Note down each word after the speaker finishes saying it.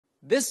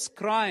This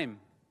crime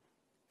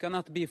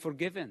cannot be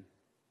forgiven.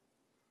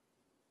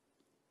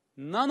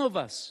 None of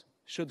us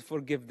should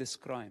forgive this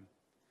crime.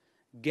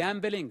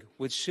 Gambling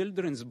with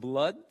children's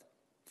blood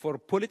for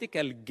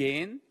political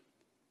gain,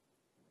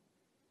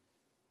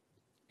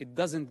 it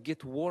doesn't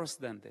get worse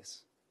than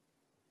this.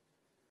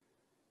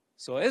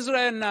 So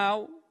Israel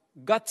now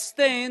got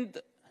stained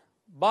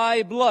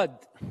by blood.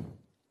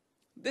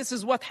 This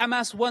is what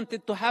Hamas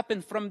wanted to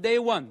happen from day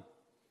one.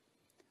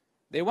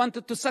 They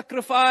wanted to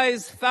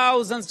sacrifice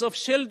thousands of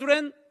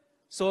children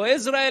so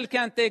Israel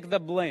can take the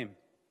blame.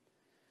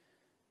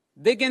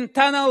 Digging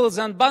tunnels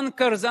and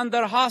bunkers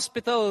under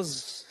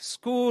hospitals,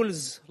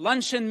 schools,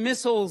 launching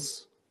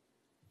missiles.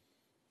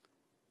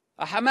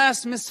 A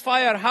Hamas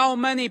misfire, how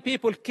many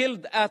people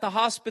killed at a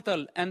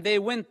hospital, and they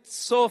went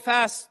so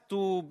fast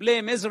to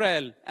blame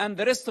Israel, and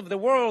the rest of the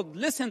world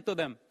listened to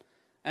them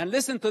and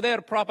listened to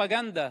their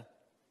propaganda.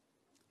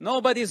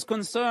 Nobody is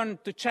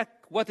concerned to check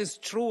what is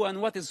true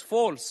and what is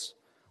false.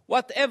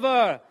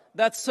 Whatever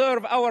that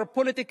serve our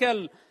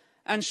political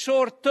and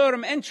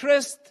short-term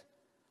interest,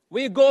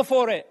 we go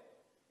for it.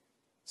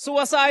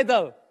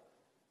 Suicidal,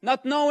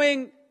 not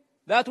knowing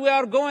that we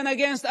are going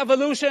against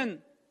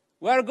evolution.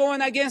 We are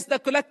going against the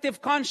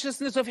collective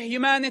consciousness of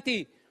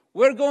humanity.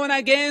 We're going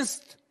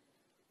against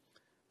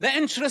the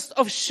interest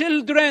of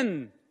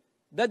children,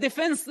 the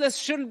defenseless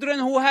children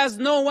who has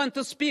no one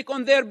to speak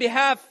on their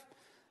behalf.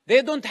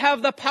 They don't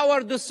have the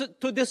power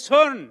to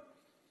discern.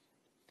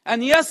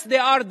 And yes, they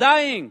are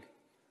dying.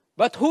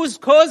 But who's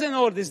causing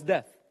all this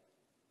death?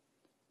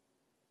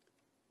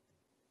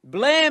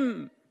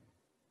 Blame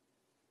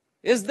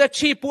is the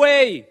cheap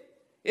way.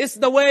 It's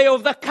the way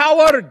of the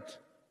coward.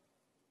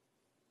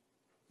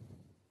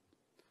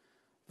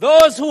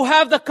 Those who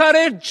have the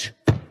courage,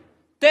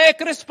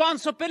 take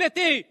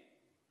responsibility.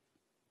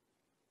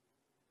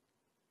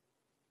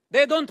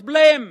 They don't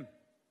blame.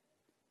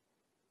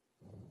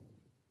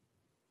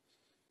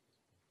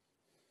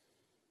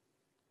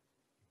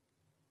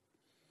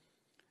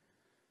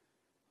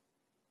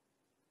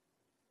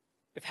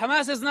 If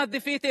Hamas is not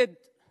defeated,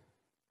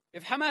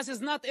 if Hamas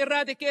is not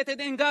eradicated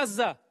in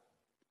Gaza,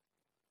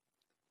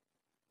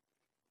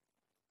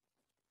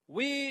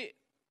 we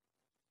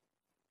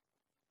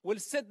will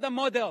set the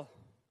model.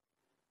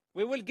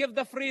 We will give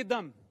the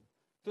freedom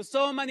to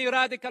so many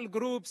radical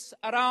groups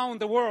around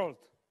the world,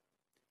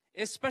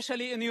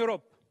 especially in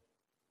Europe.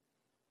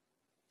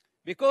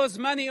 Because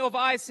many of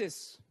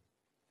ISIS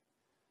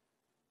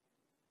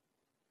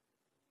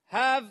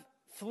have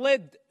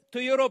fled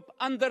to Europe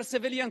under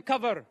civilian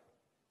cover.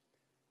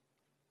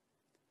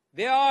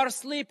 They are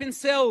sleeping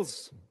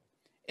cells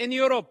in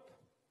Europe.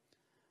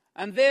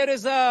 And there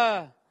is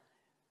a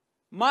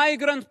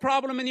migrant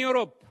problem in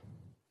Europe.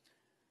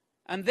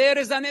 And there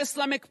is an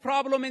Islamic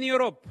problem in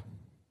Europe.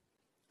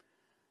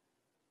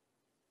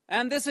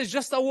 And this is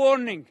just a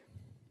warning.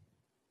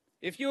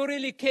 If you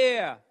really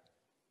care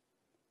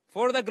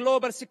for the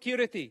global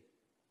security,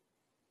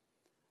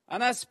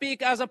 and I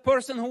speak as a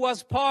person who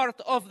was part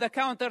of the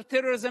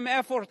counterterrorism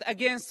effort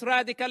against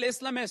radical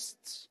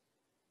Islamists,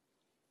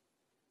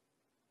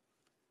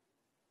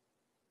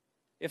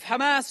 if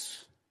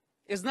Hamas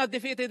is not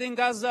defeated in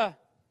Gaza,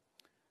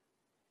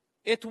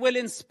 it will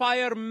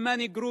inspire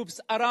many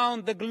groups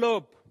around the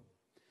globe.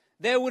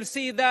 They will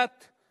see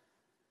that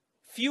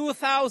few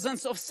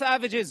thousands of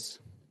savages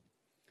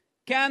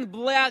can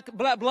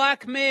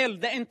blackmail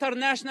the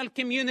international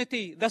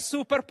community, the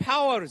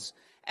superpowers,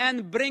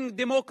 and bring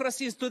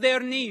democracies to their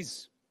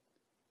knees.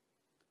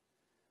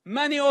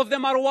 Many of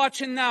them are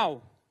watching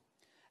now,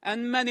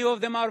 and many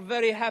of them are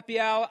very happy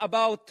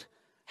about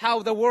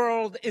how the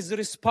world is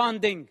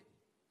responding.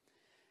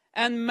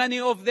 And many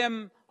of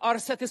them are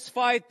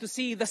satisfied to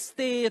see the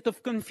state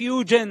of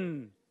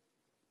confusion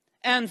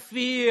and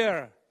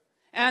fear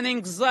and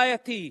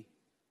anxiety.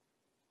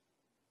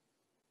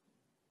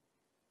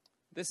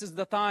 This is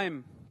the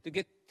time to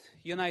get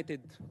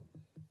united.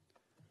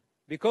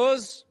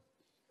 Because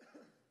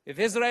if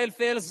Israel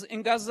fails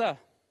in Gaza,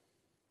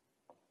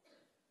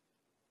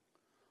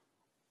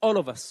 all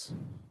of us,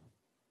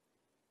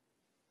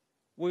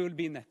 we will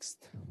be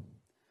next.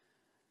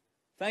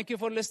 Thank you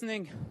for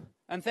listening,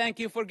 and thank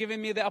you for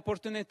giving me the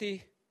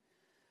opportunity.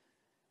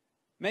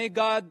 May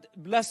God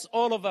bless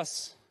all of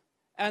us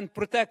and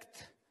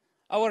protect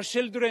our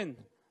children,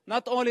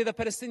 not only the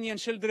Palestinian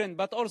children,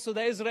 but also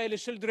the Israeli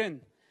children.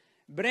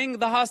 Bring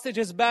the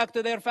hostages back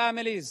to their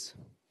families.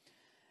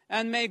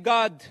 And may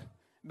God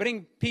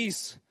bring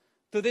peace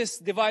to this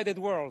divided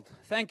world.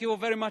 Thank you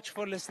very much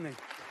for listening.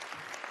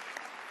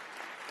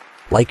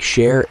 Like,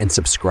 share, and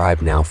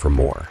subscribe now for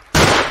more.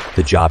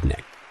 The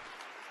Jobnik.